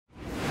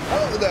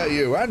Hello there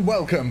you, and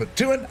welcome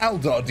to an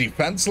Eldar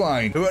defense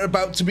line who are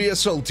about to be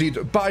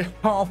assaulted by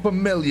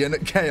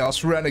 500,000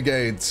 CHAOS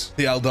Renegades.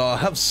 The Eldar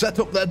have set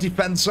up their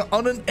defense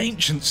on an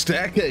ancient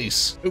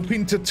staircase,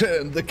 hoping to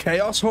turn the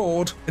CHAOS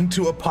horde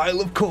into a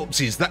pile of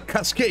corpses that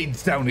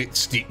cascades down its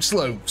steep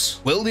slopes.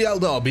 Will the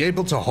Eldar be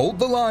able to hold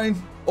the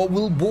line, or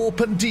will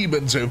warp and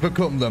demons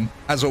overcome them?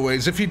 As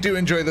always, if you do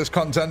enjoy this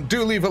content,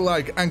 do leave a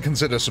like and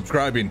consider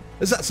subscribing,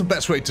 as that's the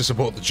best way to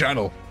support the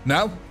channel.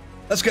 Now,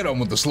 let's get on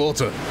with the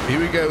slaughter. Here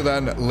we go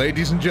then,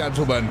 ladies and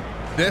gentlemen.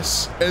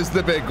 This is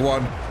the big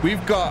one.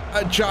 We've got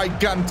a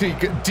gigantic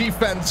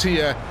defense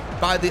here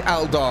by the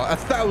Eldar,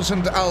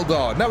 1,000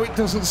 Eldar. Now, it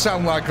doesn't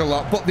sound like a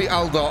lot, but the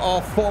Eldar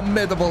are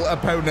formidable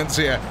opponents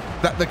here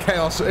that the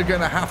Chaos are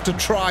going to have to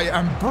try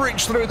and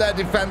breach through their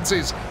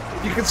defenses.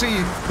 You can see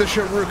the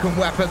shuriken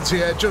weapons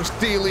here just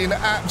dealing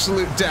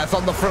absolute death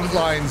on the front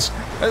lines,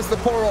 as the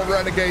poor old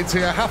Renegades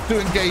here have to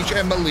engage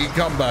in melee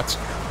combat.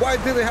 Why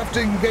do they have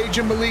to engage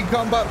in melee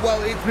combat?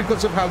 Well, it's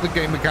because of how the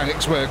game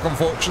mechanics work,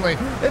 unfortunately.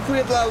 If we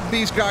allowed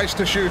these guys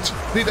to shoot,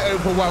 they'd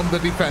overwhelm the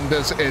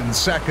defenders in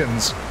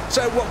seconds.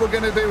 So what we're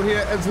going to do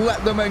here is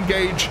let them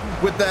engage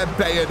with their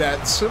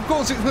bayonets. Of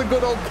course, it's the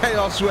good old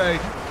Chaos way,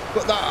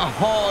 but that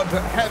hard,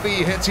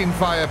 heavy hitting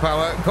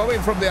firepower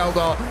coming from the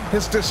Eldar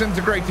has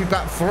disintegrated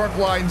that front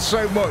line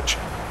so much.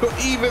 But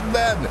even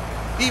then,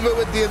 even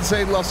with the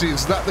insane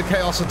losses that the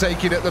Chaos are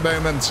taking at the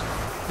moment,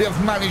 they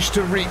have managed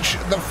to reach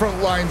the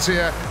front lines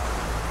here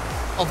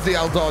of the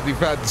Eldar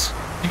defense.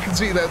 You can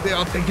see that they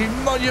are taking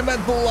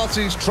monumental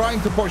losses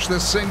trying to push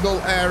this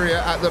single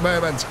area at the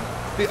moment.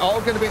 They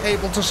are going to be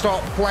able to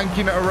start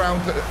flanking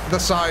around the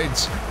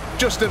sides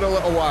just in a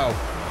little while.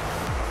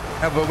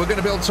 However, we're going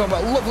to build some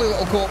lovely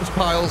little corpse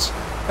piles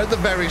at the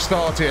very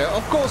start here.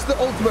 Of course, the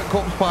ultimate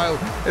corpse pile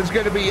is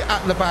going to be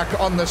at the back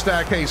on the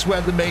staircase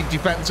where the main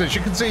defense is.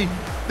 You can see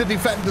the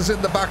defenders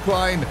in the back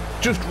line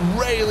just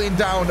railing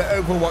down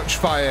Overwatch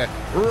fire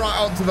right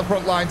onto the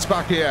front lines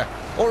back here.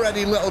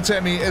 Already, little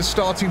Timmy is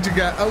starting to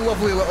get a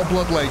lovely little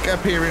blood lake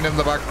appearing in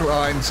the back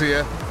lines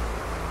here.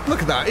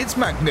 Look at that, it's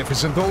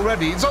magnificent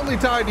already. It's only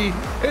tiny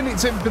in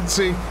its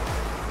infancy.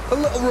 A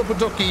little rubber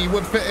ducky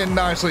would fit in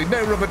nicely.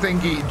 No rubber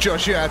dinghy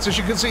just yet. As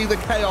you can see, the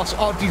Chaos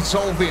are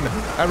dissolving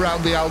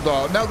around the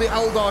Eldar. Now, the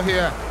Eldar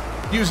here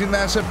using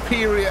their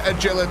superior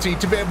agility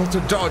to be able to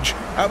dodge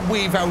and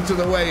weave out of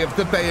the way of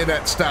the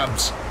bayonet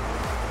stabs.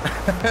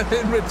 And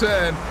in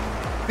return,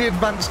 the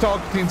advanced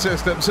targeting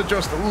systems are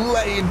just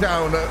laying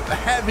down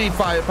heavy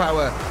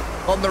firepower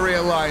on the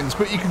rear lines.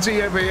 But you can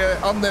see over here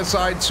on this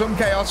side, some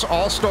Chaos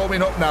are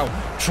storming up now,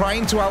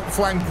 trying to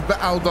outflank the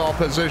Eldar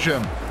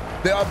position.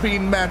 They are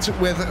being met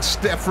with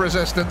stiff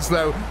resistance,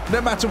 though.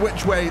 No matter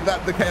which way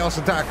that the Chaos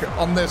attack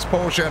on this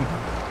portion,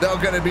 they're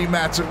going to be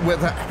met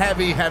with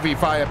heavy, heavy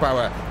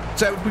firepower.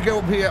 So if we go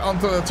up here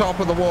onto the top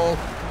of the wall,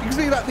 you can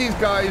see that these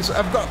guys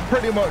have got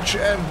pretty much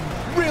a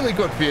really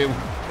good view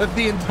of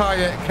the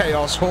entire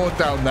Chaos horde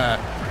down there.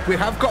 We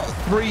have got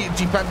 3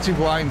 defensive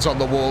lines on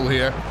the wall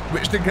here,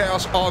 which the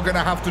Chaos are going to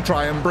have to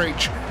try and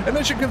breach. And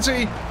as you can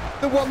see,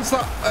 the ones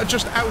that are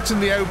just out in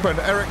the open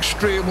are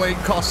extremely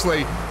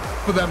costly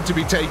for them to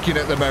be taking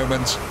at the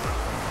moment,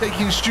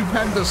 taking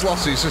stupendous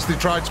losses as they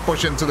try to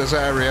push into this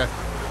area.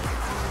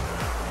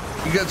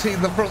 You can see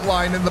the front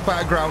line in the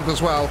background as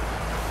well,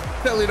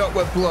 filling up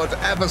with blood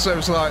ever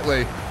so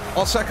slightly.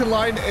 Our second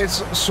line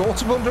is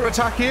sort of under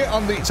attack here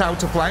on its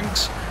outer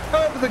flanks.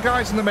 However, the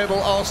guys in the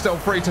middle are still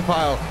free to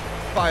fire,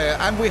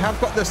 and we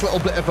have got this little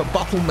bit of a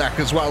bottleneck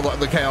as well that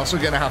the Chaos are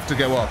going to have to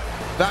go up.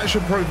 That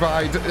should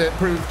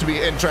prove to be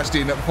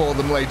interesting for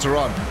them later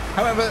on.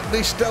 However,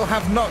 they still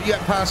have not yet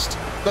passed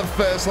the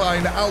first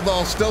line.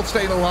 Eldar still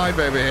staying alive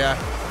over here,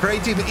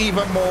 creating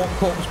even more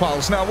corpse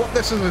piles. Now, what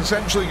this is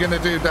essentially going to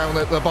do down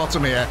at the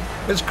bottom here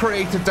is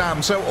create a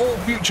dam. So all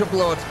future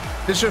blood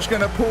is just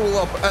going to pool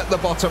up at the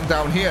bottom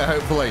down here,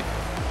 hopefully.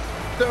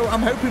 So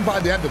I'm hoping by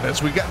the end of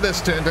this, we get this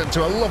turned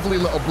into a lovely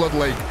little blood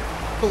lake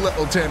for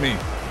little Timmy.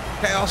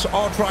 Chaos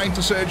are trying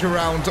to surge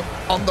around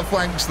on the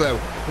flanks, though.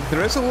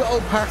 There is a little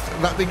path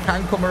that they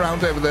can come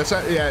around over this.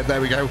 Yeah, there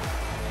we go.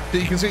 So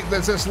you can see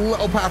there's this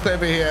little path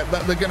over here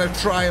that they're going to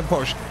try and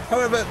push.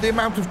 However, the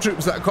amount of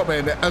troops that come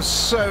in are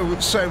so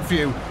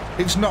few,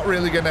 it's not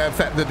really going to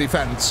affect the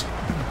defense.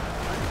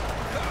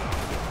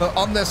 But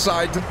on this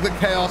side, the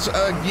Chaos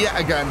are yet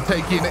again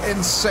taking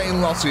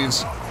insane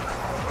losses.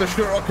 The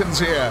shurikens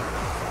here,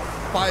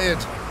 fired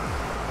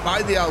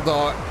by the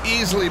Eldar,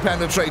 easily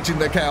penetrating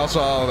the Chaos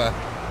armor.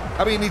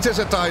 I mean, it is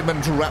a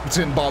diamond wrapped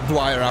in barbed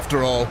wire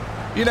after all.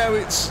 You know,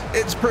 it's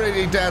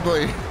pretty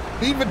deadly,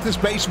 even to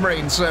Space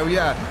Marines. So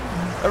yeah,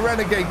 a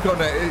Renegade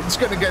gunner, it's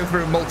going to go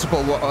through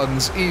multiple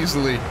ones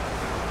easily.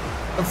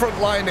 The front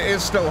line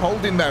is still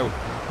holding though.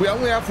 We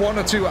only have 1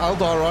 or 2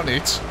 Eldar on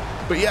it,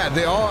 but yeah,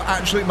 they are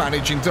actually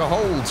managing to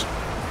hold.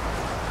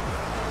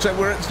 So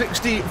we're at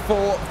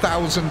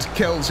 64,000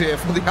 kills here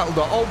for the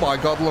Eldar. Oh my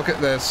god, look at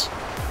this.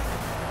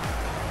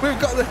 We've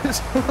got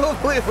this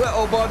lovely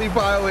little body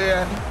pile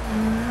here.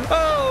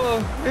 Oh,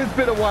 it's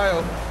been a while.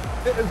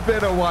 It has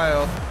been a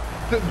while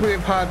since we've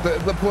had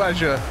the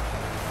pleasure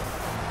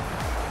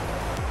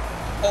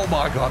Oh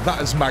my god,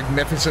 that is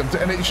magnificent,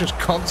 and it's just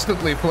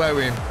constantly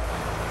flowing.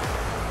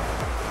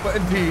 But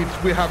indeed,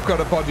 we have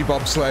got a body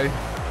bobsleigh.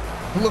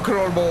 Look at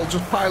them all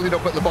just piling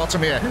up at the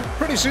bottom here.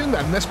 Pretty soon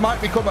then, this might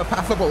become a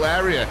pathable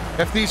area.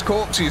 If these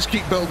corpses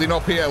keep building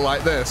up here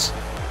like this,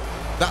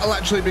 that'll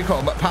actually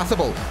become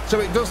pathable.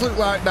 So it does look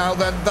like now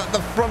then that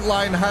the front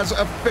line has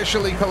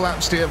officially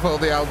collapsed here for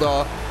the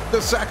Eldar.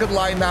 The second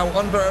line now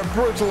under a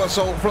brutal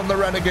assault from the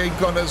Renegade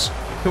gunners,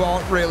 who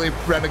aren't really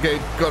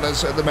Renegade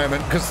gunners at the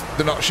moment because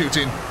they're not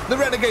shooting. The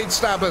Renegade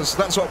stabbers,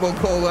 that's what we'll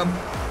call them.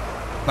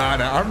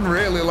 Man, I'm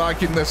really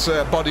liking this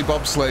body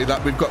bobsleigh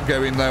that we've got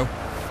going though.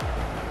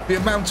 The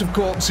amount of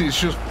corpses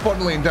just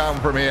funneling down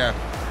from here.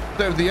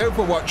 So the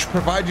overwatch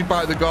provided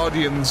by the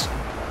Guardians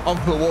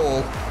of the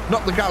Wall,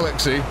 not the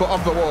galaxy, but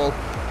of the Wall,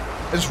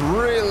 is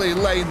really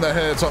laying the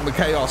hurt on the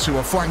Chaos who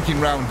are flanking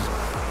round.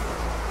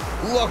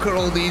 Look at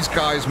all these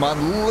guys, man.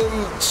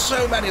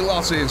 So many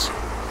losses.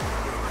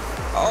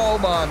 Oh,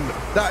 man.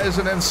 That is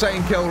an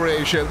insane kill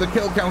ratio. The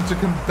kill counter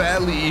can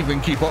barely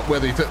even keep up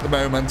with it at the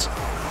moment.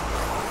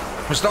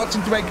 We're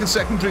starting to make a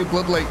secondary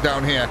blood lake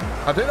down here.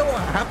 I don't know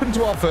what happened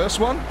to our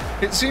first one.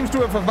 It seems to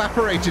have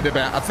evaporated a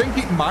bit. I think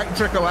it might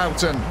trickle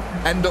out and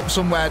end up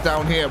somewhere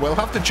down here. We'll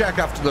have to check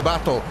after the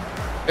battle,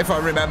 if I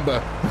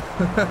remember.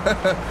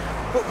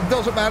 But it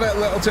doesn't matter,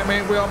 little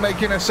Timmy. We are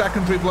making a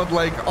secondary blood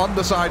lake on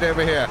the side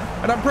over here.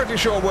 And I'm pretty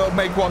sure we'll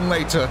make one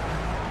later,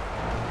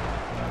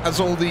 as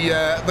all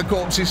the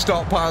corpses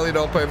start piling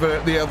up over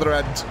at the other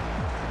end.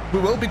 We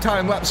will be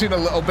time-lapsing a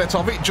little bit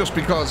of it just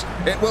because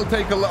it will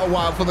take a little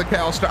while for the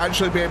Chaos to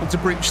actually be able to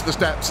breach the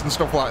steps and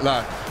stuff like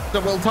that.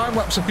 So we'll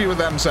time-lapse a few of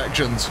them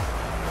sections.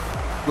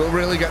 We'll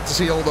really get to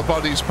see all the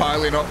bodies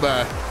piling up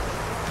there.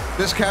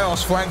 This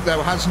Chaos flank,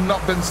 though, has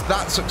not been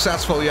that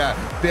successful yet.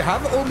 They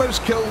have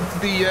almost killed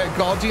the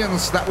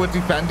Guardians that were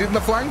defending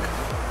the flank,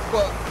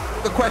 but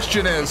the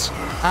question is,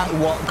 at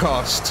what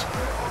cost?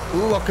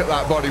 Look at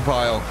that body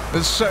pile.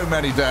 There's so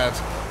many dead.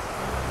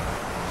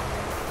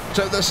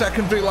 So the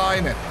secondary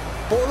line,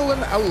 falling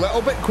a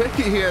little bit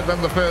quicker here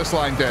than the first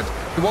line did.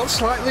 There was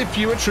slightly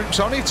fewer troops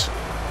on it.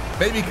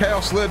 Maybe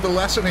Chaos learned a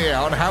lesson here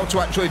on how to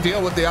actually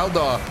deal with the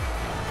Eldar.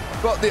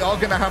 But they are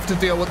going to have to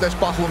deal with this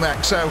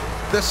bottleneck. So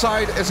this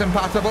side is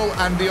impassable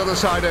and the other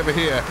side over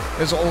here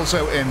is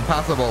also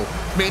impassable.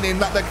 Meaning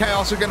that the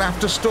Chaos are going to have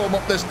to storm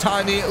up this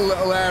tiny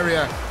little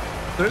area.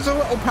 There is a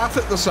little path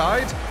at the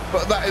side,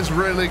 but that is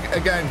really,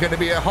 again, going to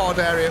be a hard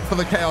area for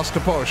the Chaos to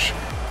push.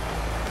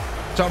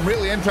 So I'm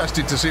really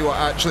interested to see what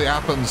actually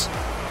happens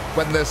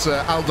when this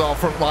Eldar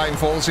front line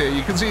falls here.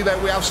 You can see that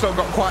we have still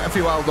got quite a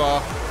few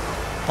Eldar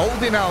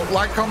holding out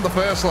like on the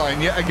first line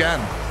yet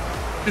again,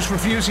 just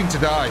refusing to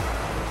die.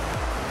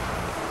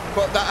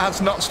 But that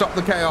has not stopped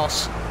the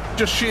Chaos.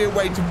 Just sheer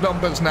weight of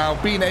numbers now,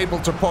 being able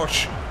to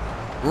push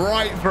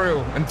right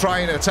through and try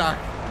and attack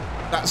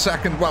that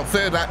second, well,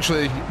 third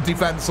actually,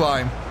 defense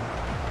line.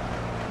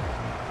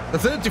 The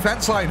third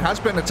defense line has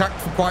been attacked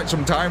for quite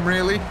some time,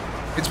 really.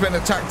 It's been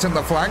attacked in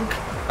the flank,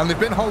 and they've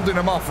been holding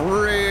them off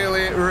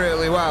really,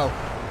 really well.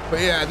 But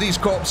yeah, these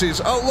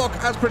corpses, oh look,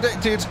 as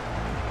predicted,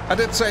 I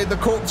did say the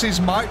corpses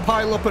might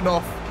pile up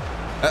enough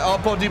at our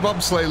body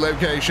bobsleigh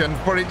location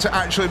for it to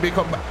actually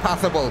become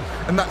pathable,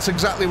 and that's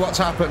exactly what's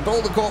happened.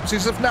 All the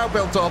corpses have now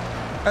built up,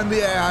 and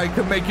the AI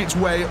can make its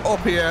way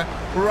up here,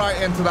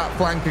 right into that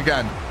flank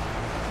again.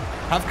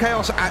 Have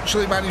Chaos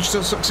actually managed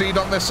to succeed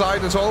on this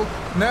side at all?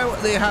 No,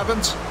 they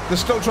haven't. They're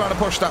still trying to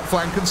push that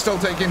flank and still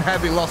taking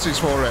heavy losses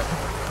for it.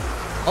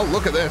 Oh,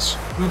 look at this.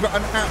 We've got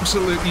an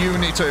absolute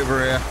unit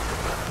over here,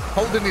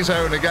 holding his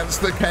own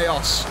against the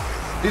Chaos.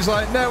 He's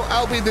like, no,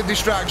 I'll be the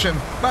distraction.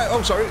 Right,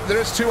 oh, sorry, there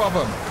is two of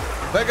them.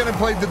 They're going to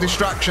play the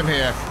distraction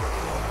here.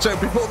 So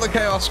before the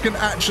Chaos can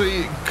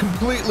actually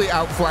completely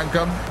outflank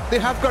them, they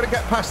have got to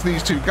get past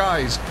these two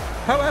guys.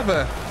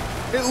 However,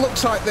 it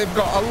looks like they've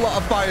got a lot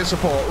of fire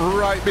support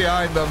right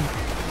behind them.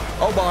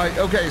 Oh my,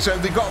 okay, so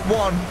they've got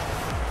one.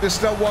 There's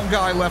still one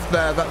guy left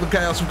there that the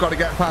Chaos have got to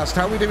get past.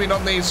 How are we doing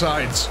on these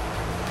sides?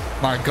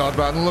 My God,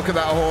 man, look at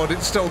that horde.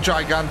 It's still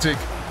gigantic.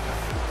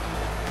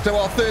 So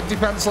our third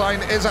defense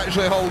line is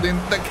actually holding.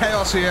 The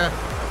Chaos here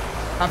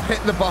have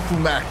hit the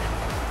bottleneck.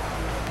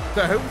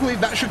 So hopefully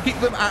that should keep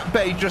them at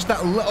bay just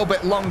that little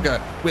bit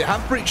longer. We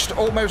have reached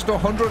almost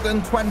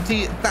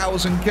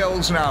 120,000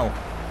 kills now.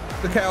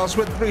 The Chaos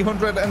with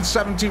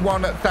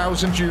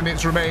 371,000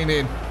 units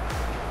remaining.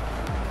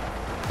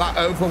 That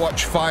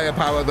Overwatch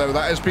firepower, though,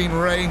 that has been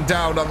rained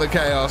down on the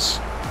Chaos,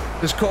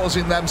 is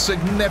causing them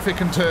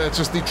significant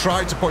hurt as they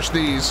try to push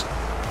these.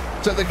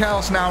 So the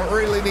Chaos now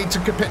really need to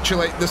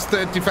capitulate this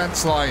third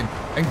defense line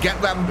and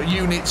get them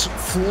units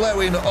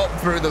flowing up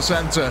through the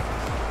center.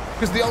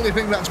 Because the only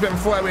thing that's been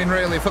flowing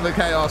really for the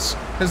Chaos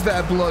is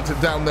their blood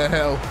down the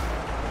hill.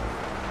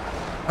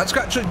 Let's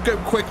actually go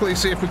quickly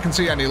see if we can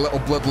see any little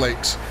blood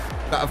lakes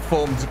that have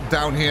formed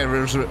down here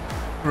as a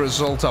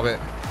result of it.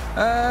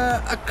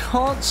 I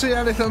can't see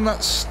anything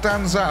that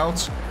stands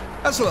out.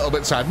 That's a little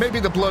bit sad. Maybe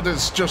the blood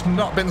has just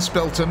not been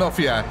spilt enough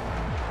yet.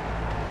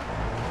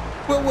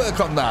 We'll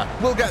work on that.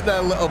 We'll get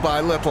there little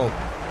by little.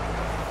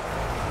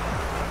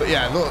 But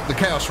yeah, look, the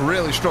Chaos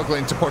really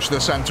struggling to push the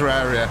center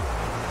area.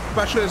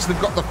 Especially as they've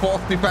got the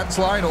 4th defense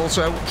line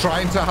also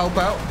trying to help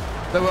out.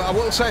 Though I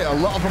will say, a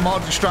lot of them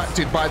are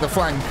distracted by the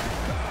flank.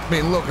 I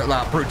mean, look at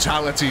that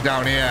brutality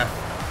down here.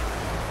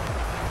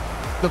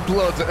 The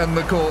blood and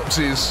the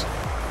corpses.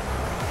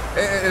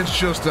 It's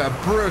just a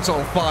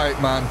brutal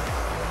fight, man.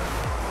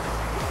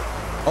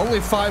 Only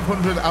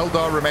 500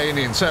 Eldar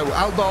remaining. So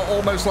Eldar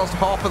almost lost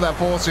half of their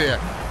force here.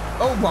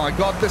 Oh my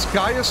god, this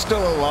guy is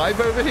still alive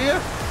over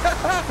here?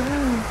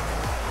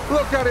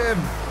 Look at him.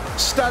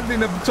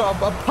 Standing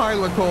atop a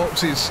pile of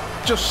corpses.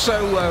 Just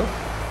solo.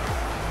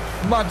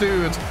 My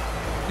dude,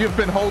 you've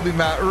been holding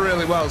that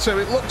really well. So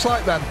it looks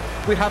like then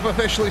we have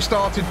officially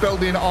started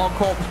building our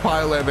corpse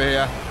pile over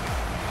here.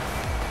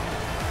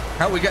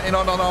 How are we getting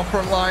on our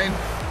front line,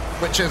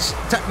 which is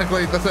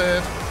technically the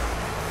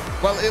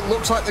 3rd? Well, it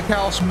looks like the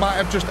Chaos might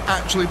have just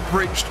actually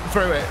breached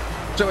through it.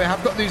 So we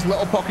have got these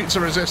little pockets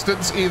of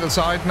resistance either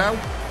side now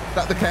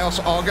that the Chaos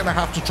are going to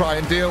have to try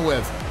and deal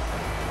with.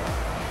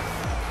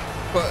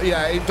 But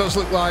yeah, it does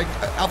look like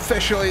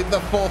officially the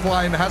 4th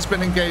line has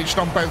been engaged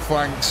on both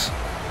flanks.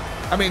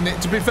 I mean,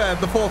 to be fair,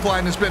 the 4th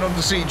line has been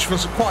under siege for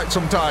quite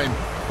some time,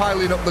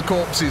 piling up the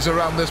corpses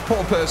around this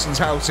poor person's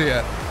house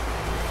here.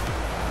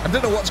 I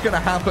don't know what's going to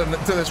happen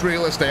to this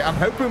real estate. I'm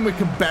hoping we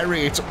can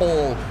bury it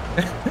all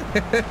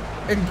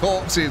in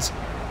corpses.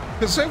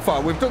 Because so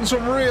far, we've done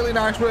some really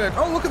nice work.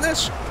 Oh, look at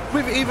this.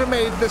 We've even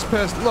made this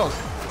person... Look,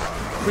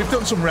 we've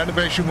done some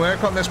renovation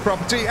work on this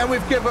property, and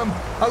we've given them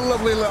a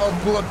lovely little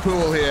blood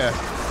pool here.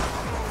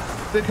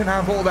 They can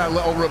have all their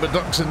little rubber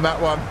ducks in that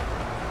one.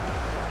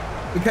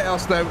 The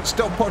Chaos, though,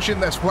 still pushing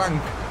this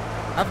flank.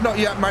 I've not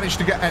yet managed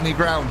to get any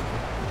ground.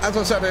 As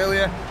I said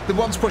earlier, the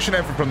ones pushing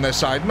over from this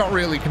side, not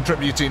really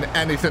contributing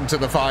anything to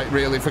the fight,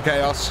 really, for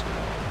Chaos.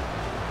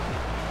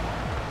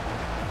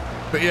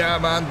 But yeah,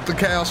 man, the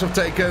Chaos have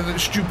taken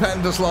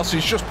stupendous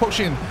losses, just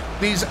pushing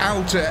these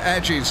outer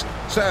edges.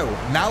 So,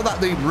 now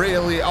that they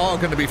really are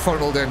going to be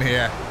funneled in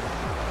here,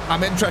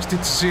 I'm interested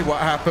to see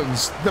what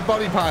happens. The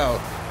body pile,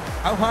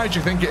 how high do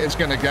you think it is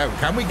going to go?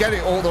 Can we get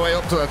it all the way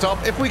up to the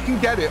top? If we can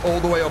get it all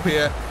the way up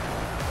here,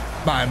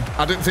 man,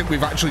 I don't think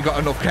we've actually got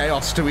enough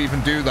Chaos to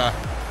even do that.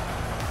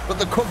 But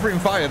the covering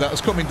fire that is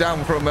coming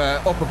down from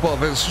up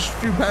above is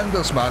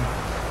stupendous, man.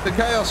 The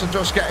Chaos are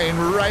just getting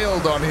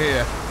railed on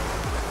here.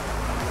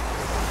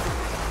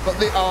 But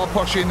they are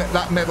pushing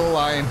that middle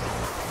line.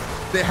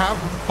 They have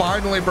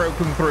finally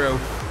broken through.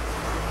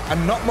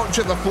 And not much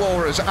of the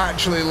floor is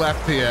actually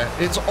left here.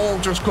 It's all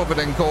just covered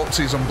in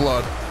corpses and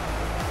blood.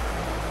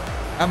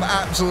 I'm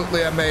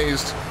absolutely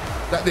amazed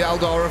that the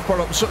Eldar have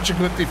put up such a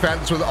good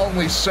defense with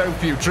only so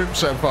few troops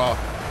so far.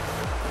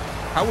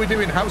 How are we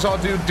doing? How's our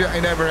dude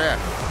getting over here?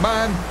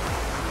 Man,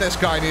 this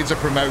guy needs a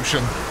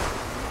promotion.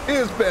 He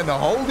has been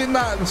holding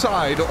that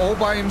side all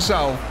by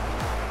himself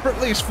for at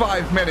least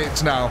 5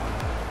 minutes now.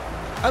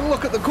 And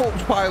look at the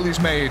corpse pile he's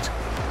made.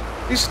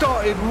 He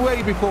started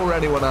way before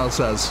anyone else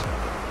has.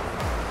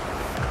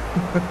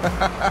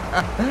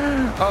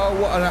 Oh,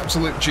 what an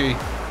absolute G.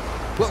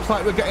 Looks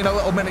like we're getting a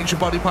little miniature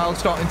body pile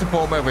starting to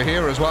form over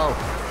here as well.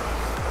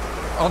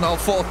 On our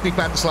 4th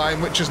defense line,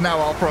 which is now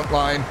our front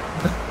line.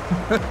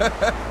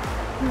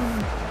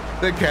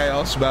 The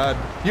Chaos, man.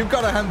 You've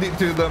got to hand it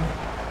to them.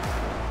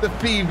 The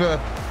fever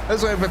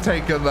has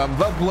overtaken them.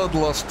 The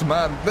bloodlust,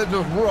 man. They're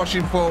just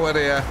rushing forward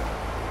here.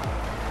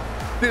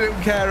 They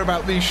don't care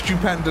about these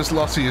stupendous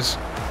losses.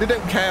 They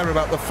don't care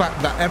about the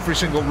fact that every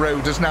single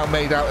road is now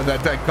made out of their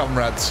dead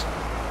comrades.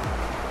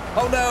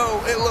 Oh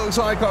no, it looks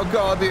like our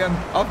guardian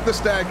of the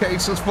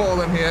staircase has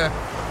fallen here.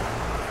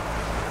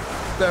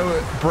 Though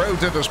Bro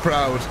did us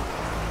proud.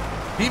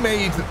 He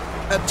made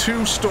a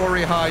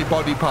 2-story high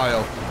body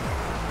pile,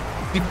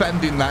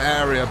 defending that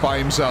area by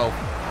himself.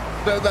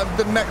 So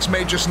the next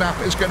major snap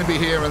is going to be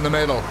here in the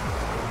middle.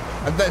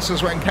 And this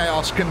is when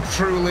Chaos can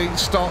truly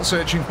start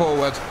searching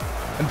forward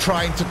and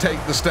trying to take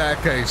the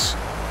staircase.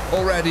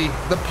 Already,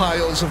 the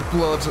piles of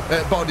blood,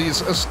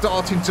 bodies are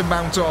starting to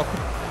mount up.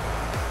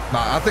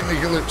 Man, I think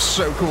it looks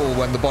so cool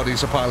when the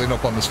bodies are piling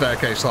up on the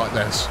staircase like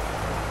this.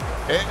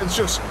 It's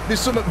just, there's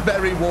something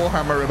very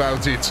Warhammer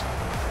about it.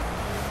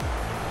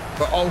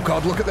 But oh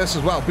god, look at this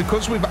as well.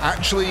 Because we've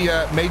actually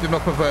made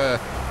enough of a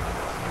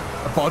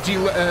body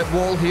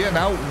wall here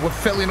now, we're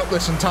filling up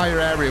this entire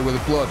area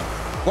with blood.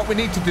 What we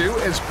need to do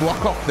is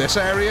block off this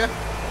area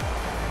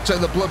so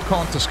the blood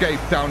can't escape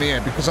down here,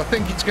 because I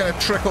think it's going to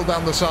trickle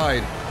down the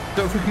side.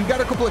 So if we can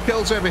get a couple of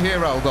kills over here,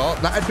 Eldar,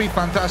 that'd be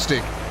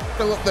fantastic.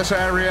 Fill up this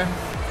area.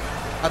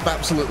 I'd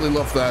absolutely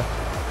love that.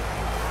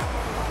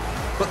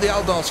 But the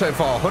Eldar so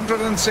far,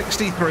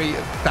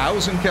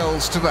 163,000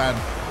 kills to them.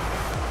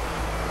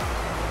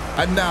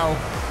 And now,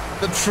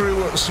 the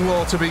true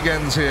slaughter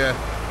begins here.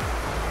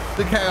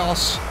 The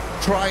Chaos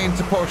trying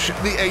to push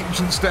the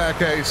ancient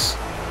staircase.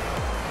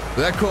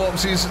 Their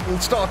corpses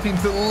starting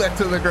to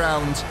litter the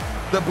ground.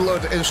 The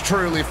blood is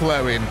truly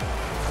flowing.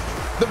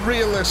 The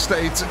real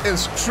estate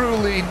is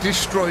truly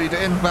destroyed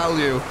in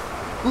value.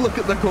 Look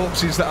at the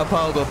corpses that are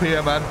piled up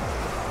here, man.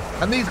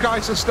 And these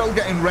guys are still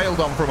getting railed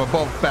on from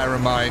above, bear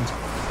in mind.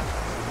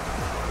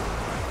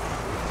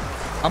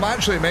 I'm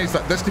actually amazed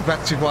that this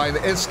defensive line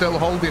is still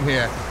holding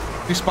here,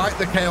 despite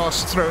the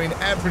Chaos throwing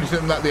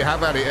everything that they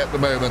have at it at the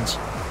moment.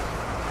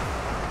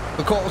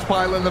 The corpse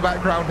pile in the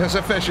background has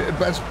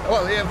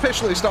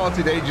officially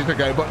started ages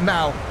ago, but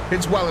now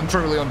it's well and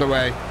truly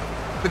underway.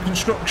 The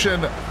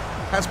construction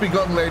has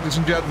begun, ladies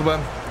and gentlemen.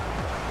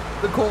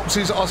 The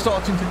corpses are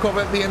starting to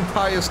cover the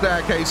entire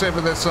staircase over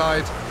this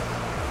side.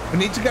 We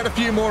need to get a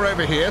few more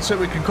over here so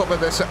we can cover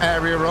this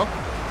area up.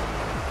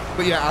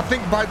 But yeah, I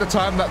think by the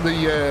time that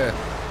the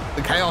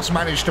Chaos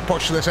managed to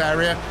push this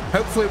area,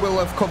 hopefully we'll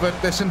have covered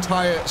this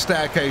entire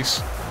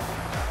staircase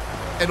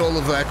in all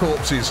of their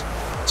corpses.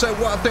 So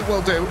what I think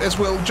we'll do is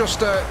we'll just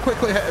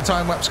quickly hit a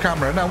time-lapse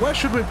camera. Now, where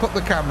should we put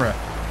the camera?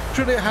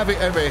 Should we have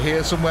it over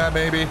here somewhere,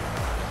 maybe?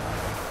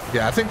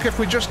 Yeah, I think if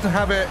we just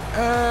have it,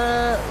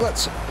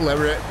 let's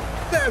lower it.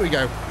 There we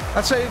go.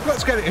 I'd say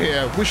let's get it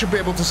here. We should be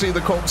able to see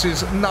the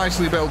corpses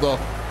nicely build up.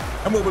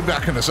 And we'll be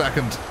back in a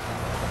second.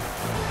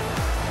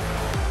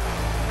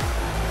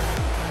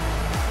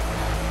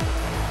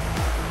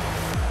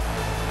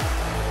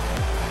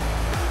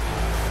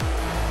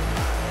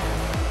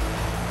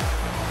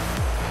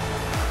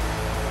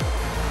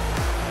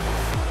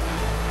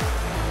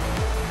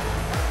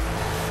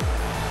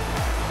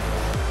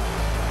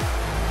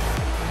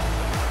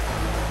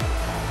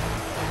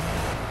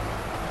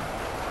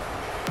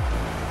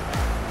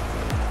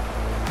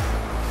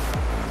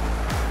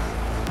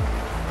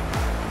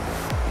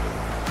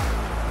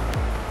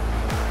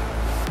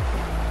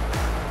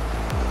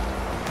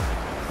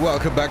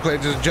 Welcome back,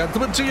 ladies and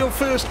gentlemen, to your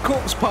first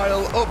corpse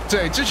pile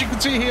update. As you can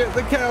see here,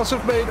 the Chaos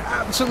have made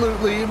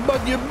absolutely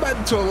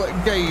monumental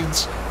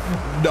gains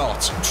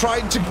not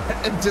trying to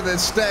get into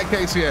this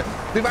staircase here.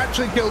 They've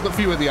actually killed a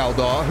few of the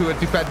eldar who are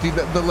defending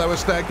the lower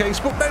staircase,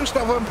 but most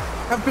of them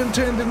have been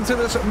turned into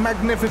this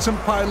magnificent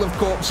pile of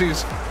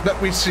corpses that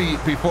we see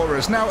before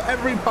us. Now,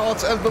 every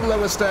part of the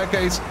lower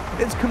staircase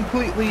is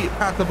completely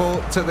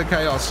pathable to the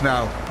Chaos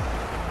now.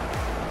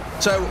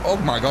 So, oh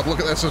my god, look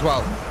at this as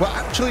well. We're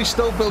actually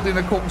still building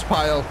a corpse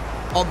pile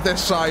on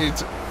this side.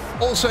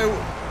 Also,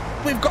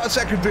 we've got a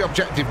secondary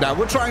objective now.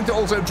 We're trying to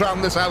also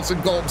drown this house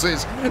in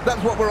corpses.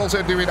 That's what we're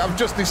also doing. I've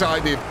just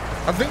decided.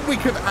 I think we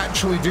can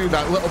actually do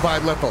that little by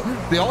little.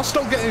 They are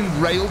still getting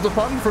railed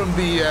upon from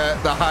the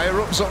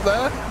higher-ups up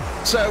there.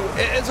 So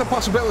it is a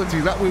possibility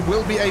that we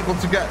will be able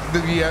to get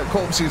the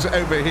corpses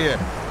over here.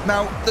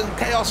 Now, the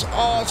Chaos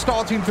are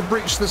starting to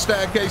breach the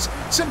staircase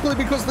simply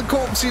because the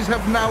corpses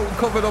have now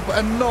covered up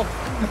enough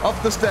of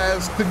the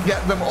stairs to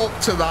get them up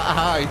to that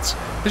height,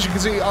 as you can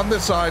see on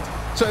this side.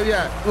 So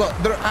yeah, look,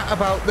 they're at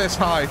about this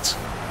height.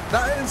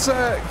 That is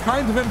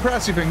kind of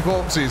impressive in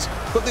corpses,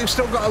 but they've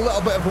still got a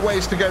little bit of a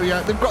ways to go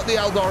yet. They've got the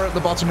eldar at the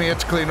bottom here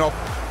to clean up.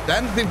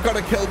 Then they've got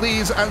to kill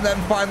these and then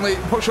finally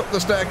push up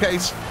the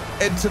staircase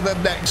into the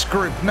next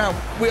group. Now,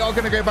 we are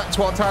going to go back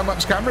to our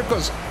time-lapse camera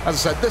because,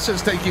 as I said, this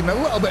is taking a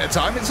little bit of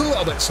time. It's a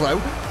little bit slow,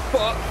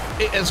 but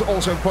it is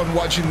also fun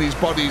watching these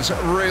bodies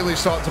really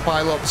start to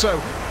pile up. So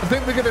I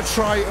think we're going to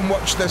try and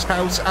watch this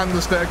house and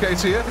the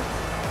staircase here,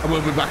 and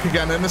we'll be back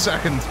again in a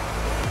second.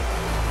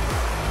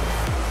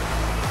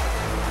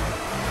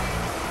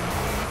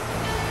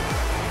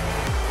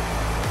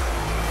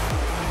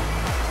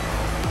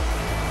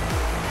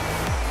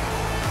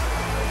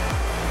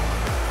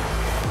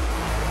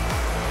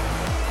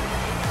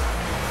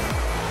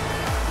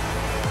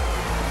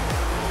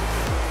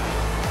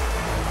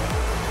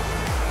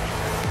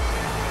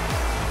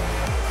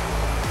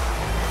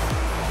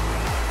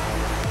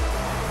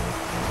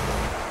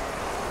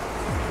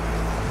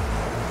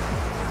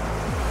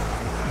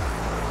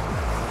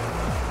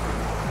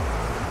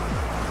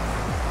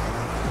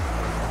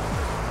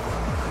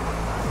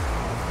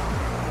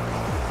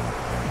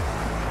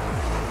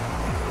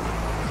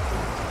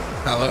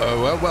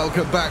 Hello and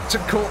welcome back to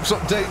Corpse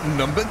Update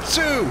number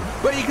 2,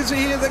 where you can see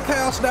here the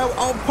Chaos now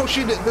are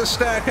pushing the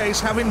staircase,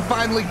 having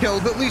finally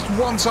killed at least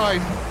one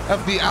side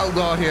of the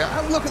eldar here.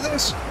 And look at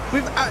this,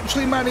 we've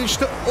actually managed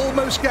to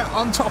almost get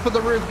on top of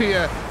the roof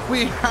here.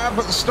 We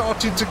have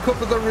started to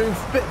cover the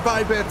roof bit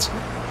by bit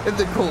in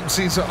the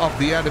corpses of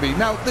the enemy.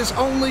 Now, there's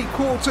only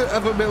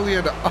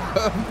 250,000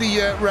 of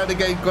the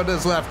Renegade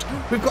gunners left.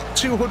 We've got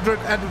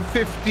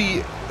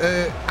 250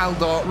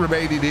 eldar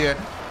remaining here.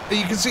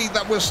 You can see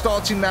that we're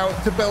starting now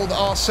to build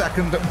our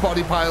second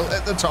body pile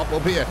at the top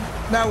up here.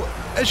 Now,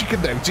 as you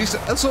can notice,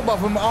 some of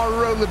them are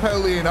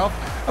roly-polying off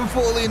and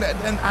falling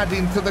and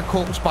adding to the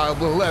corpse pile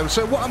below.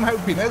 So what I'm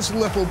hoping is,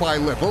 little by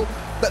little,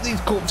 that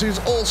these corpses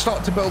all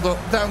start to build up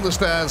down the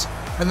stairs,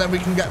 and then we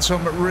can get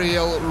some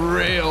real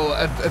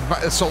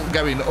assault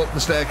going up the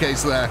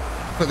staircase there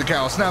for the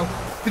Chaos. Now,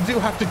 we do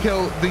have to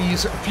kill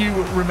these few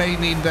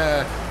remaining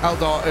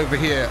eldar over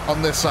here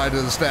on this side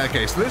of the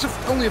staircase. There's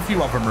only a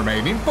few of them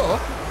remaining,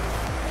 but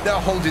they're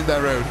holding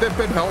their own. They've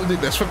been holding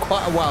this for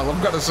quite a while,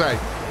 I've got to say.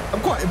 I'm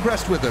quite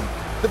impressed with them.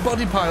 The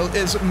body pile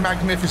is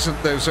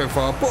magnificent, though, so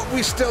far, but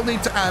we still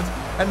need to add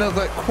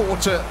another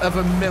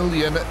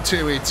 250,000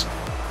 to it.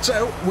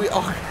 So we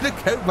are going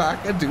to go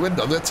back and do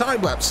another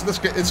time lapse. It's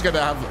going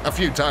to have a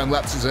few time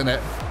lapses in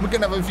it. We're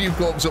going to have a few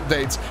corpse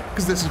updates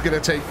because this is going to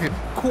take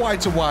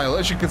quite a while.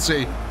 As you can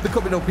see, they're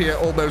coming up here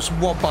almost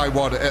one by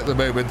one at the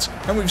moment,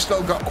 and we've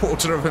still got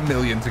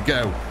 250,000 to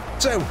go.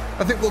 So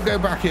I think we'll go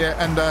back here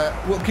and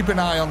we'll keep an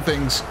eye on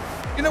things.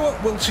 You know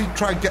what? We'll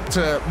try and get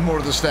to more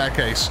of the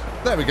staircase.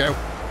 There we go.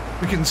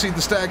 We can see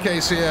the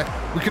staircase here.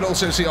 We can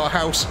also see our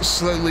house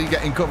slowly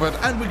getting covered,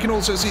 and we can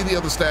also see the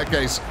other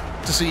staircase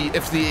to see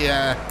if the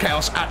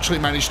Chaos actually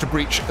managed to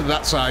breach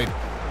that side.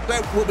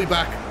 So we'll be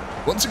back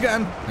once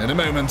again in a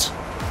moment.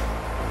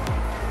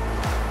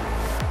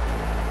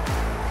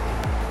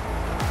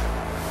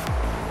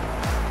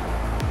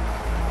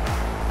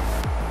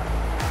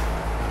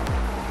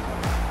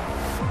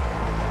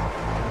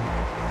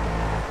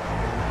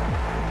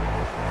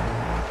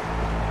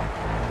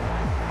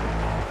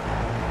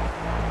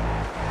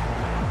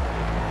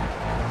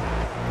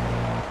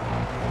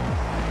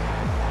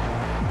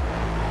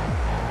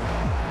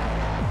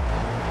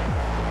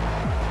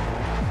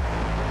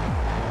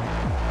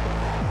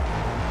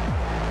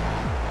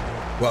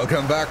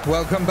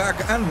 Welcome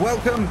back, and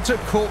welcome to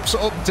Corpse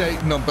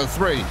Update number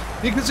 3.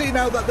 You can see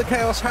now that the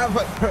Chaos have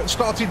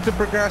started to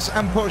progress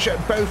and push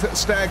at both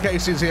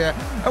staircases here,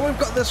 and we've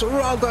got this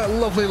rather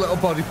lovely little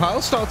body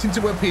pile starting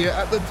to appear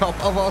at the top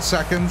of our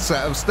second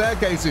set of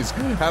staircases.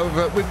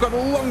 However, we've got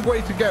a long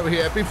way to go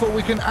here before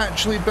we can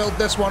actually build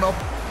this one up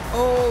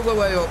all the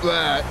way up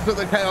there, so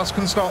the Chaos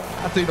can stop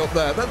patting up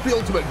there. That's the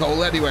ultimate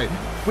goal anyway.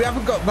 We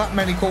haven't got that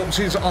many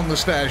corpses on the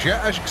stairs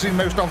yet. As you can see,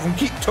 most of them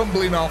keep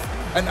tumbling off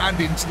and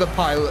adding to the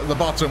pile at the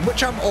bottom,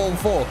 which I'm all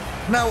for.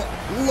 Now,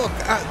 look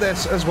at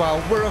this as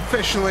well. We're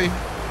officially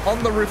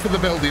on the roof of the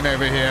building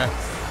over here.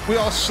 We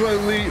are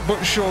slowly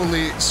but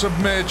surely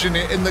submerging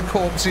it in the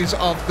corpses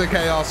of the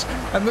Chaos,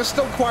 and there's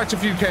still quite a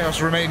few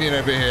Chaos remaining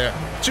over here.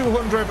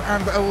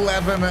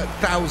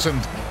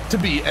 211,000 to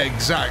be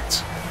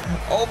exact.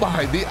 Oh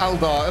my, the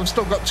Eldar have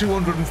still got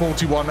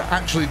 241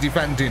 actually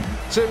defending.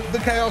 So the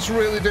Chaos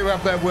really do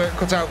have their work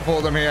cut out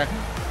for them here.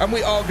 And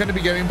we are going to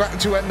be getting back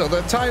to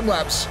another time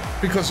lapse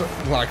because,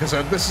 like I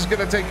said, this is going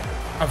to take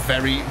a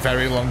very,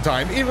 very long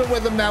time. Even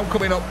with them now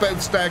coming up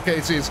both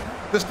staircases,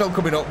 they're still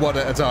coming up one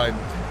at a time.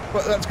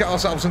 But let's get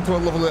ourselves into a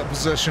lovely little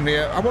position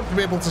here. I want to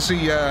be able to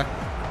see the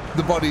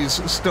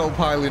bodies still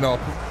piling up.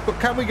 But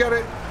can we get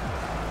it?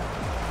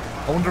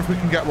 I wonder if we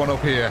can get one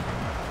up here.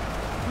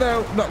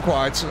 No, not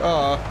quite.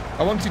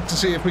 I wanted to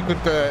see if we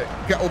could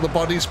get all the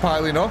bodies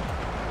piling up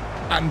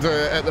and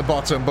at the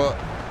bottom, but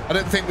I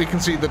don't think we can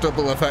see the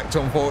double effect,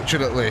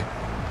 unfortunately.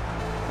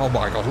 Oh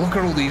my god, look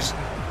at all these.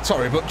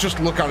 Sorry, but just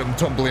look at them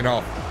tumbling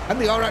off. And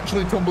they are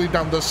actually tumbling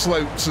down the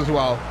slopes as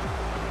well.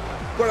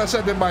 What I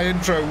said in my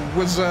intro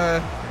was,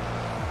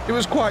 it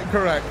was quite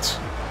correct.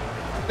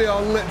 They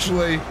are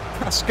literally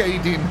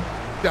cascading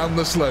down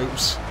the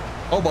slopes.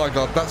 Oh my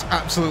god, that's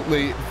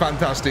absolutely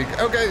fantastic.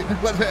 Okay,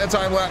 let's hit a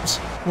time lapse.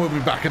 We'll be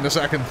back in a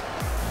second.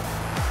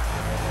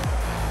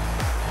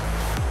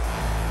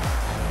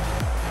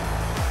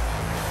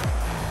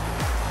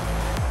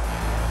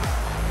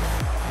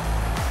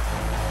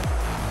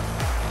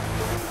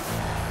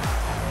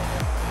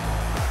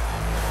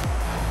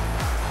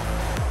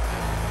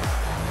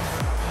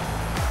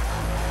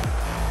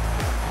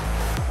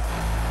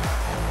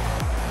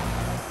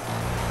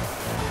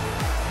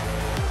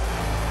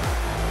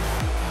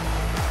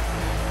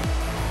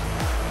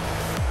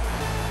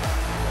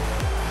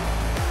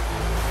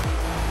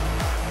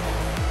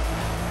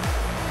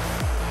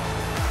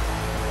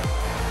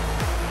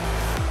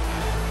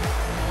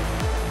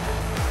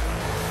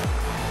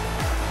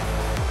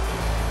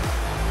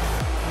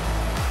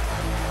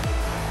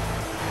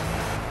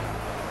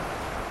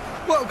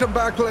 Welcome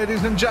back,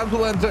 ladies and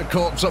gentlemen, to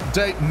Corpse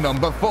Update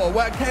number 4,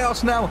 where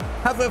Chaos now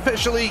have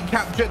officially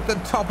captured the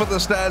top of the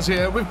stairs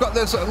here. We've got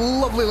this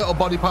lovely little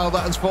body pile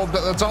that has formed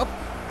at the top,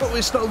 but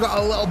we've still got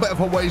a little bit of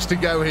a ways to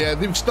go here.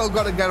 They've still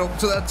got to get up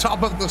to the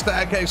top of the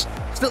staircase.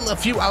 Still a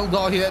few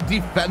Eldar here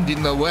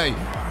defending the way.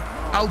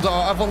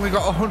 Eldar have only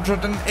got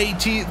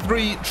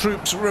 183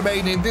 troops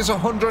remaining. There's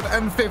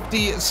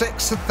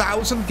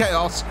 156,000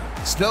 Chaos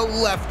still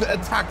left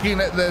attacking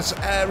at this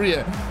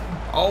area.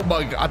 Oh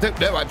my god, I don't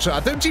know actually.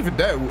 I don't even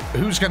know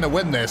who's going to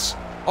win this.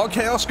 Are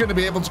Chaos going to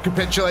be able to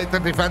capitulate the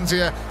defense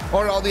here,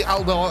 or are the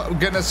Eldar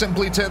going to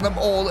simply turn them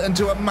all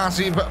into a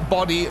massive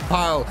body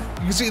pile?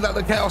 You can see that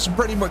the Chaos are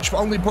pretty much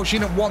only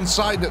pushing at one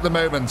side at the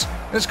moment.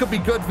 This could be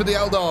good for the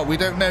Eldar, we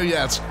don't know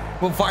yet.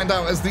 We'll find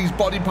out as these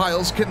body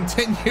piles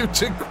continue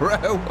to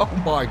grow. Oh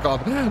my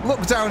god,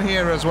 look down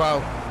here as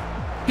well.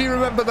 Do you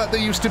remember that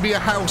there used to be a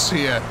house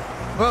here?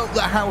 Well,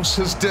 the house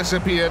has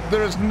disappeared.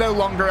 There is no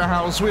longer a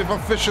house. We've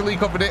officially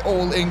covered it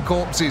all in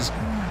corpses.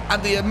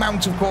 And the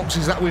amount of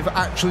corpses that we've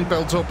actually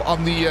built up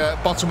on the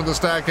bottom of the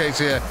staircase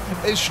here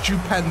is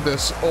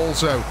stupendous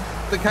also.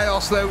 The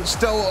Chaos, though,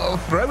 still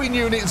throwing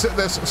units at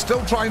this,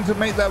 still trying to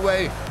make their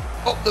way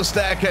up the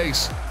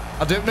staircase.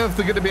 I don't know if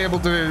they're going to be able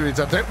to do it.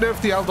 I don't know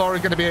if the Eldar are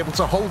going to be able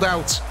to hold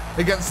out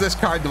against this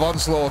kind of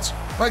onslaught.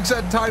 Like I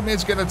said, time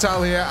is going to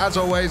tell here. As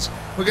always,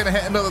 we're going to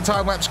hit another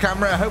time-lapse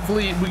camera.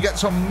 Hopefully we get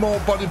some more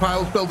body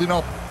piles building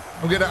up.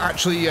 I'm going to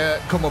actually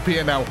come up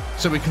here now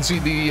so we can see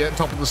the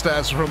top of the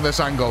stairs from this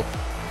angle.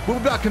 We'll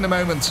be back in a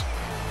moment.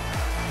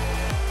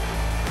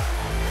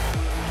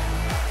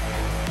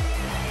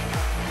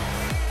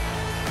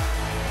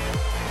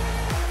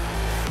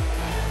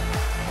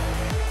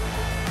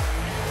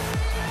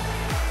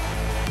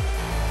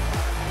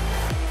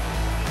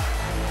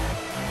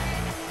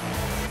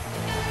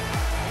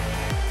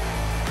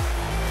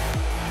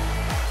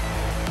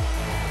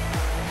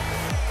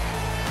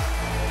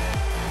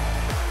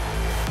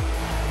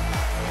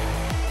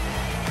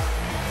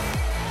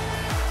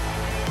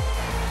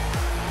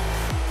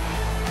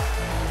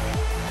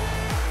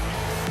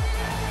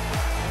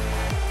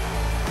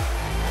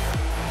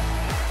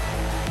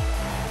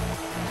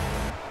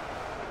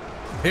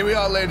 Here we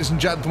are, ladies and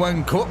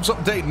gentlemen. Corpse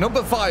update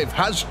number 5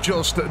 has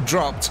just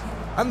dropped,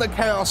 and the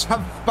Chaos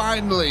have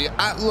finally,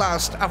 at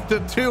last, after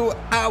 2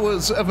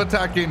 hours of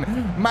attacking,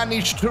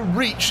 managed to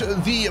reach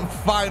the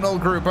final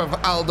group of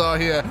eldar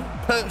here,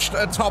 perched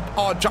atop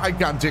our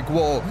gigantic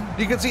wall.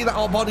 You can see that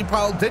our body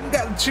pile didn't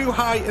get too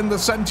high in the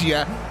center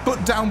yet,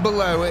 but down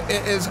below it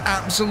is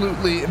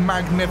absolutely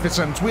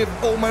magnificent.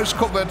 We've almost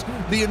covered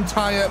the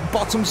entire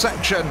bottom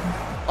section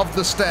of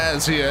the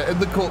stairs here in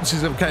the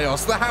Corpses of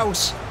Chaos. The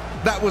house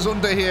that was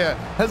under here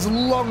has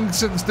long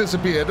since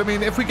disappeared. I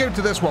mean, if we go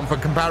to this one for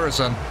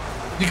comparison,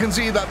 you can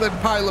see that the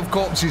pile of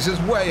corpses is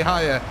way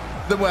higher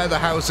than where the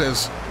house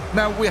is.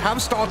 Now, we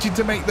have started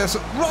to make this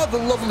rather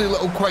lovely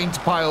little quaint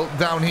pile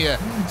down here.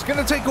 It's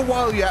going to take a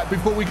while yet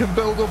before we can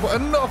build up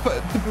enough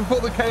for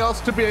the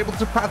Chaos to be able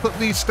to path up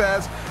these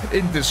stairs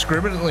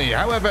indiscriminately.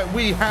 However,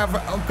 we have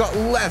got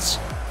less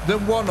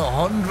than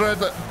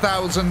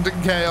 100,000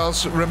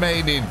 Chaos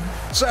remaining.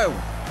 So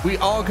we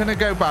are going to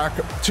go back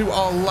to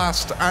our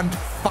last and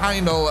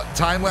final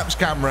time-lapse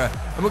camera,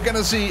 and we're going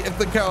to see if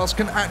the Chaos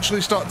can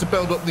actually start to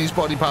build up these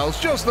body piles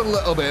just a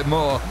little bit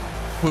more.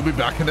 We'll be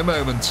back in a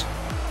moment.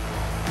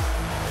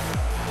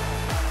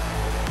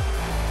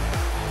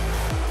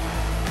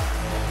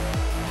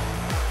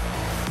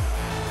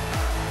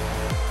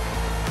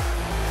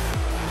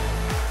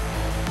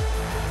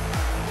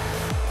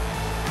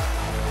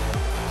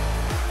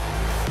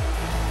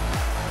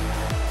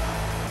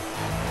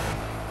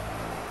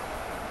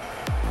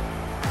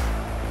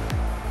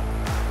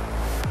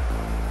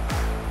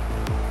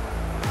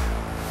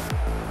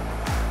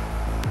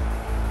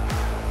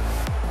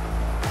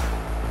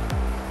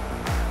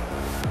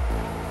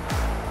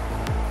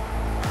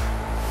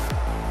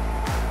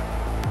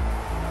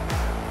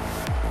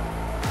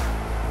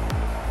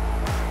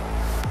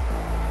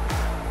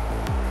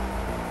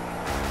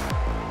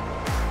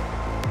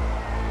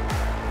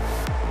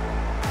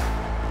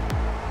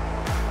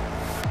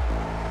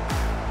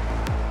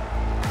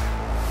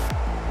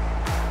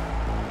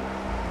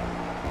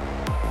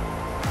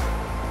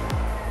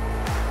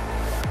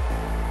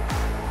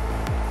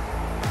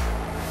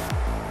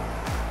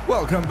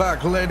 Welcome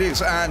back,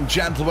 ladies and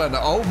gentlemen.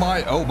 Oh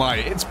my,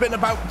 it's been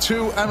about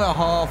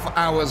 2.5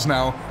 hours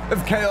now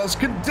of Chaos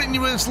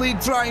continuously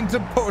trying to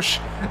push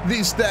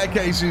these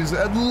staircases,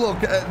 and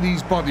look at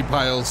these body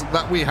piles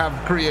that we have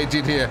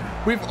created here.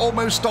 We've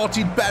almost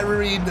started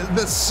burying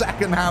the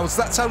second house.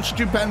 That's how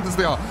stupendous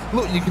they are.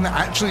 Look, you can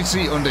actually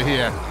see under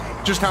here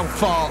just how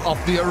far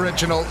off the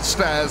original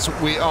stairs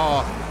we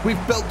are.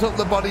 We've built up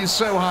the bodies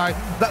so high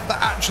that they're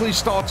actually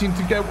starting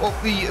to go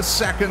up the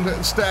second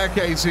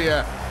staircase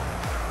here.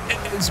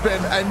 It's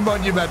been a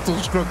monumental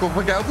struggle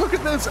for Chaos. Look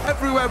at this.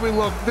 Everywhere we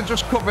look, they're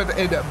just covered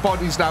in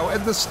bodies now,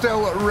 and they're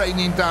still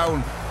raining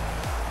down.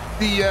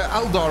 The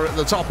eldar at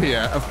the top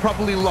here have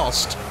probably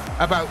lost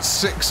about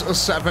 6 or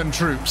 7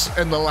 troops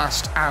in the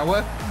last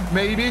hour,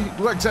 maybe.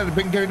 Like I said, it's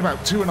been going about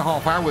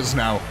 2.5 hours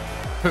now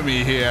for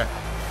me here.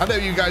 I know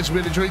you guys have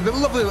been enjoying the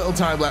lovely little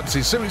time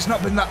lapses, so it's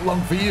not been that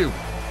long for you.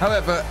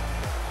 However,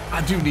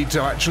 I do need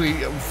to actually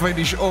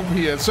finish up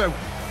here, so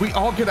we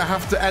are going to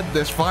have to end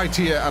this fight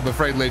here, I'm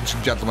afraid, ladies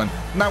and gentlemen.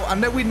 Now, I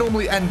know we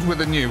normally end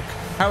with a nuke.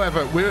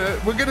 However, we're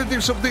going to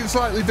do something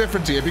slightly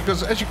different here,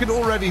 because as you can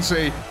already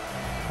see,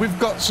 we've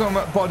got some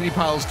body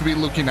piles to be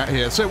looking at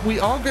here. So we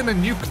are going to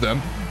nuke them.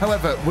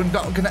 However, we're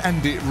not going to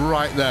end it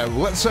right there.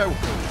 Let's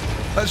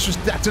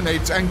just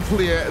detonate and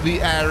clear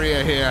the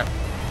area here,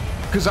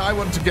 because I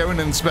want to go and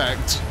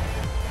inspect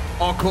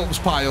our corpse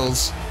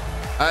piles.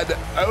 And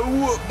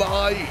oh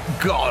my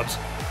god,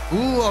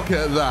 look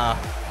at that.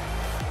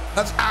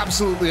 That's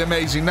absolutely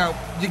amazing. Now,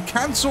 you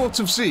can sort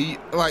of see,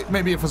 like,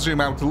 maybe if I zoom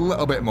out a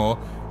little bit more,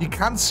 you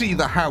can see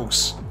the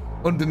house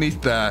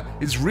underneath there.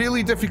 It's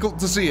really difficult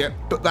to see it,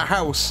 but the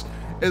house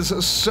is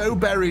so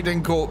buried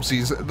in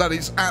corpses that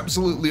it's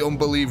absolutely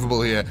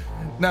unbelievable here.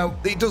 Now,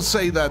 it does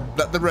say that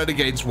the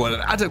Renegades won.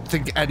 I don't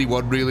think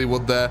anyone really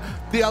won there.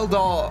 The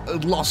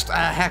Eldar lost a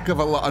heck of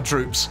a lot of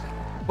troops.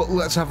 But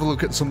let's have a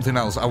look at something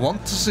else. I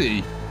want to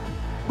see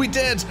We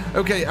did!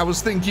 Okay, I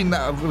was hoping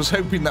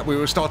that we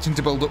were starting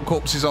to build up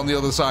corpses on the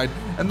other side,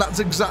 and that's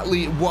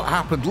exactly what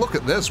happened. Look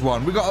at this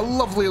one. We got a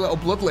lovely little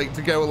blood lake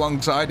to go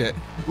alongside it.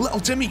 Little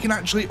Timmy can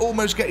actually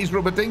almost get his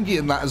rubber dinghy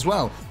in that as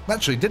well.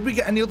 Actually, did we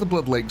get any other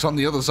blood lakes on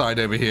the other side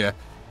over here?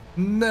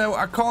 No,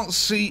 I can't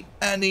see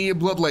any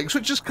blood lakes,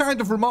 which is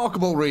kind of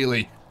remarkable,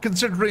 really,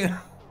 considering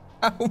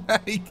how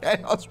many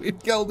chaos we've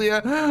killed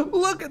here.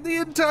 Look at the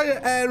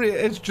entire area.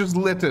 It's just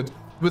littered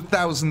with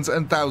thousands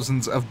and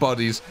thousands of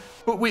bodies.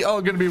 But we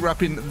are going to be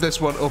wrapping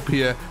this one up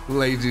here,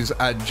 ladies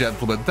and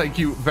gentlemen. Thank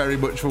you very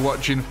much for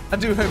watching. I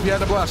do hope you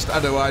had a blast.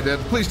 I know I did.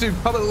 Please do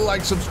have a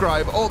like,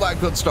 subscribe, all that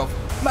good stuff.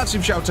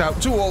 Massive shout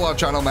out to all our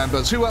channel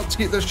members who help to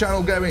keep this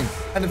channel going.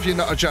 And if you're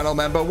not a channel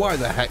member, why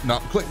the heck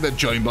not? Click the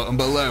join button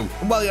below.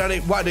 And while you're at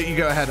it, why don't you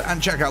go ahead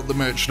and check out the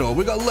merch store?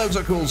 We've got loads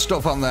of cool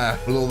stuff on there.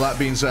 With all that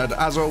being said,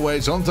 as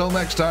always, until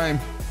next time,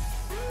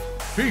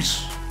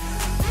 peace.